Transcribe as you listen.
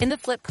In the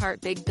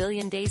Flipkart Big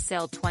Billion Day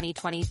Sale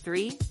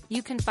 2023,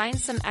 you can find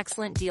some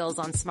excellent deals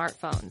on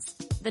smartphones.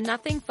 The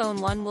Nothing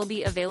Phone 1 will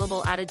be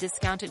available at a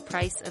discounted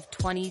price of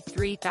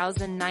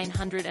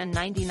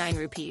 23,999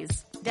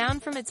 rupees,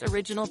 down from its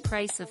original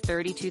price of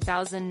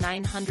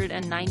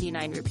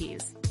 32,999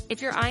 rupees.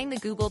 If you're eyeing the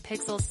Google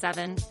Pixel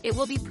 7, it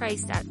will be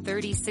priced at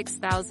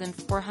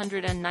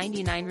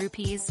 36,499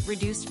 rupees,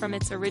 reduced from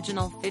its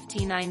original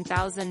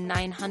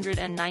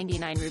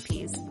 59,999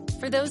 rupees.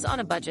 For those on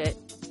a budget,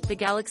 the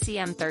Galaxy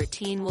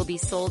M13 will be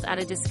sold at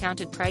a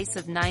discounted price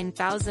of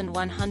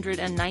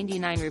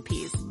 9,199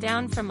 rupees,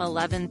 down from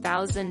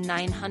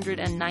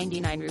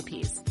 11,999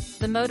 rupees.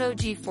 The Moto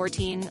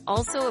G14,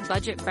 also a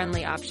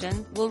budget-friendly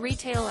option, will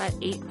retail at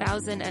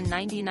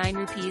 8,099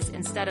 rupees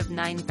instead of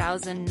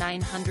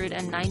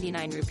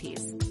 9,999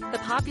 rupees. The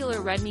popular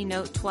Redmi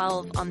Note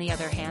 12, on the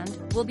other hand,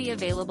 will be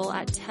available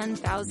at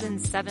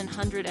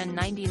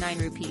 10,799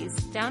 rupees,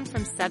 down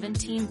from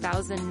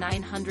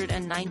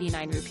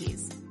 17,999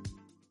 rupees.